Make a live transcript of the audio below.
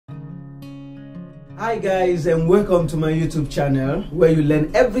Hi guys, and welcome to my YouTube channel where you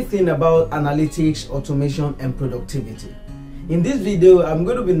learn everything about analytics, automation and productivity. In this video, I'm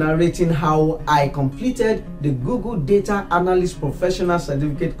going to be narrating how I completed the Google Data Analyst Professional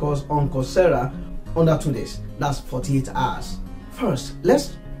Certificate course on Coursera under 2 days. That's 48 hours. First,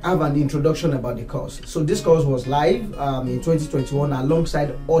 let's have an introduction about the course. So this course was live in 2021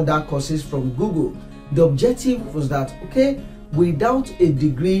 alongside other courses from Google. The objective was that, okay, without a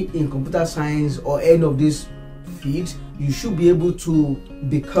degree in computer science or any of these fields, you should be able to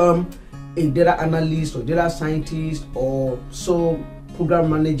become a data analyst or data scientist or so program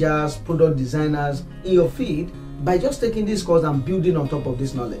managers, product designers in your field by just taking this course and building on top of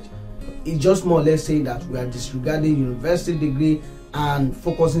this knowledge. It's just more or less saying that we are disregarding university degree and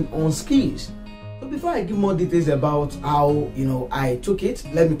focusing on skills. So before I give more details about how I took it,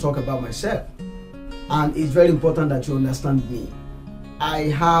 let me talk about myself. And it's very important that you understand me. I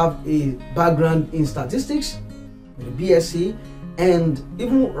have a background in statistics with a BSc, and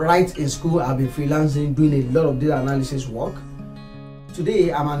even right in school I've been freelancing, doing a lot of data analysis work.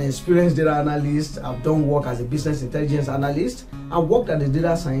 Today I'm an experienced data analyst. I've done work as a business intelligence analyst. I worked as a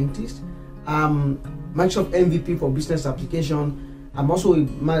data scientist. I'm Microsoft MVP for business application. I'm also a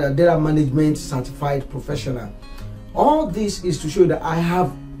data management certified professional. All this is to show that I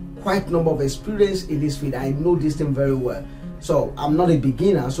have quite a number of experience in this field. I know this thing very well. So I'm not a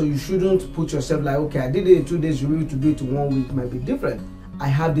beginner, so you shouldn't put yourself like, okay, I did it in 2 days, you need to do it in 1 week, might be different. I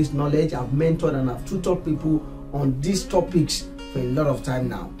have this knowledge, I've mentored and I've tutored people on these topics for a lot of time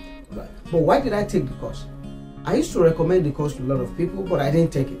now. Right. But why did I take the course? I used to recommend the course to a lot of people, but I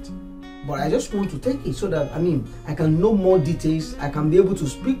didn't take it. But I just want to take it so that, I can know more details, I can be able to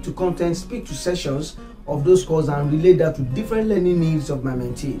speak to content, speak to sessions of those courses and relate that to different learning needs of my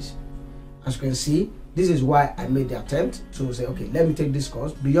mentees. As you can see, this is why I made the attempt to say, okay, let me take this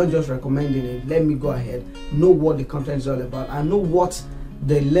course. Beyond just recommending it, let me go ahead, know what the content is all about, and know what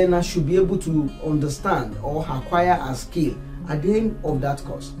the learner should be able to understand or acquire as skill at the end of that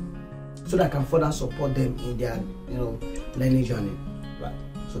course, so that I can further support them in their learning journey. Right.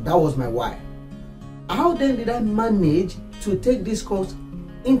 So that was my why. How then did I manage to take this course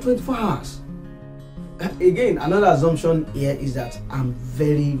in 24 hours? Again, another assumption here is that I'm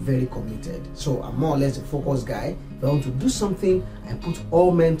very, very committed. So I'm more or less a focused guy. If I want to do something, I put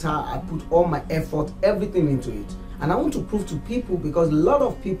all mental, I put all my effort, everything into it. And I want to prove to people, because a lot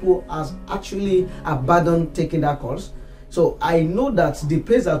of people has actually abandoned taking that course. So I know that the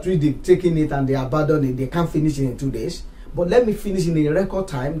place at which they've taken it and they abandon it, they can't finish it in 2 days. But let me finish in a record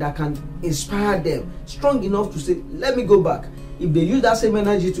time that can inspire them strong enough to say, let me go back. If they use that same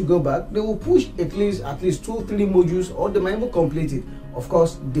energy to go back, they will push at least 2-3 modules, or they might even complete it. Of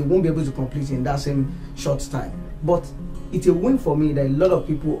course, they won't be able to complete it in that same short time. But it's a win for me that a lot of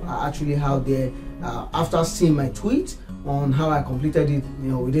people are actually out there after seeing my tweet on how I completed it,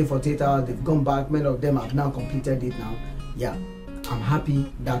 within 48 hours, they've gone back. Many of them have now completed it now. Yeah, I'm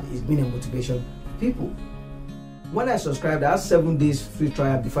happy that it's been a motivation for people. When I subscribed, I had 7 days free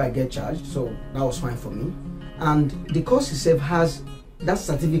trial before I get charged, so that was fine for me. And the course itself has, that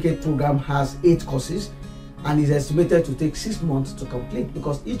certificate program has 8 courses and is estimated to take 6 months to complete,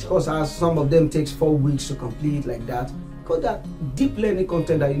 because each course has, some of them takes 4 weeks to complete, like that, because that deep learning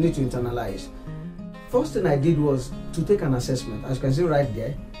content that you need to internalize. First thing I did was to take an assessment. As you can see right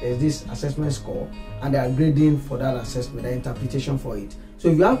there, there's this assessment score and they are grading for that assessment, the interpretation for it. So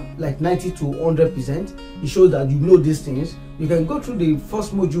if you have like 90 to 100%, it shows that you know these things. You can go through the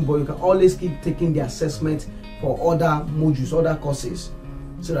first module, but you can always keep taking the assessment for other modules, other courses,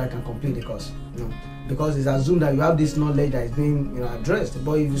 so that I can complete the course. Because it's assumed that you have this knowledge that is being addressed.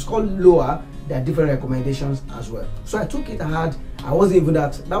 But if you score lower, there are different recommendations as well. So I took it. I wasn't even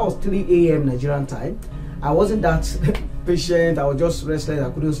that was 3 a.m. Nigerian time. I wasn't that patient. I was just restless.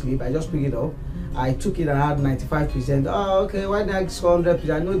 I couldn't sleep. I just picked it up. I took it and I had 95%. Oh, okay, why did I score 100%?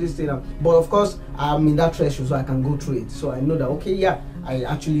 I know this thing. But of course, I'm in that threshold, so I can go through it. So I know that, okay, yeah, I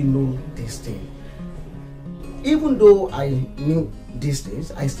actually know this thing. Even though I knew these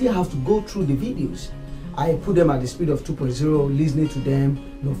things, I still have to go through the videos. I put them at the speed of 2.0, listening to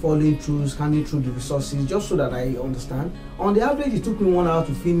them, following through, scanning through the resources, just so that I understand. On the average, it took me 1 hour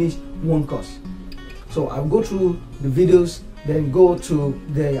to finish one course. So I'll go through the videos, then go to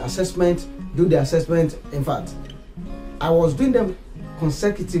the assessment, do the assessment. In fact, I was doing them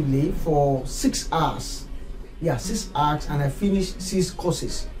consecutively for 6 hours. Yeah, 6 hours, and I finished 6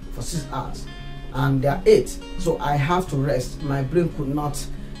 courses for 6 hours. And there are 8, so I have to rest. My brain could not.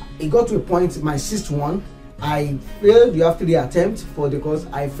 It got to a point, my 6th one, I failed. You have 3 attempts for the course.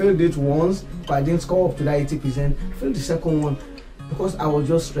 I failed it once, but I didn't score up to that 80%. I failed the second one. because I was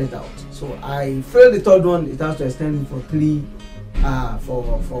just stressed out. So I failed the third one. It has to extend for 24 hours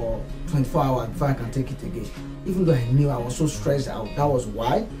before I can take it again. Even though I knew I was so stressed out, that was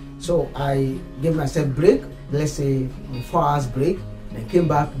why. So I gave myself break, let's say 4 hours break, then came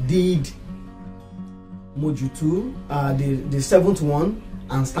back, did module 2, the 7th one,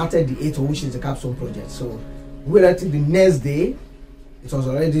 and started the 8th one, which is the capstone project. So waited till the next day. It was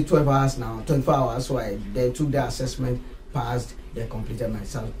already 12 hours now, 24 hours. So I then took the assessment, passed, then completed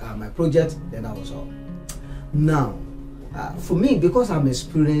my project. Then that was all. Now, for me, because I'm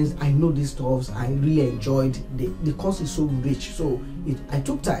experienced, I know these stuffs. I really enjoyed the course is so rich. So I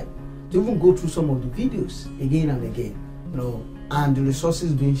took time to even go through some of the videos again and again, and the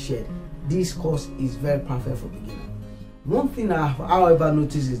resources being shared. This course is very perfect for beginners. One thing I have, however,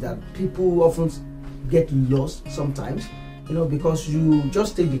 noticed is that people often get lost sometimes, because you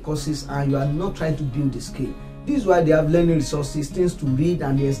just take the courses and you are not trying to build the skill. This is why they have learning resources, things to read,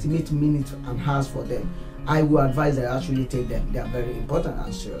 and they estimate minutes and hours for them. I will advise that you actually take them. They are very important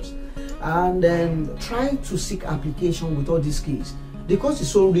and serious. And then try to seek application with all these skills. The course is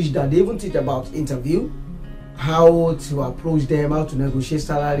so rich that they even teach about interview, how to approach them, how to negotiate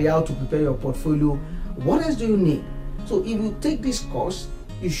salary, how to prepare your portfolio. What else do you need? So if you take this course,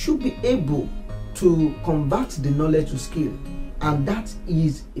 you should be able to convert the knowledge to skill, and that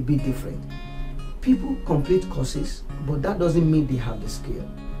is a bit different. People complete courses, but that doesn't mean they have the skill.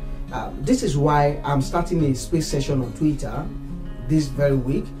 This is why I'm starting a space session on Twitter this very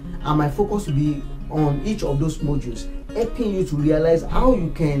week, and my focus will be on each of those modules, helping you to realize how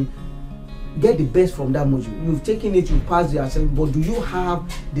you can get the best from that module. You've taken it, you passed the assessment, but do you have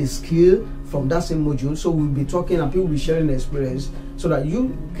the skill from that same module? So we'll be talking and people will be sharing the experience so that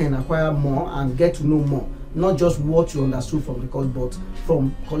you can acquire more and get to know more, not just what you understood from the course, but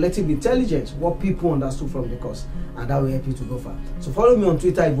from collective intelligence, what people understood from the course, and that will help you to go far. So follow me on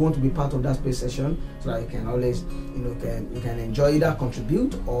Twitter if you want to be part of that space session, so that you can always, you can enjoy, either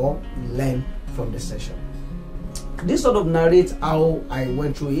contribute or learn from the session. This sort of narrates how I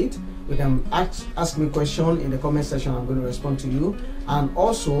went through it. You can ask me a question in the comment section. I'm going to respond to you. And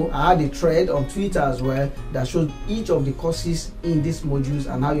also, I had a thread on Twitter as well that shows each of the courses in these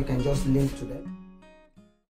modules and how you can just link to them.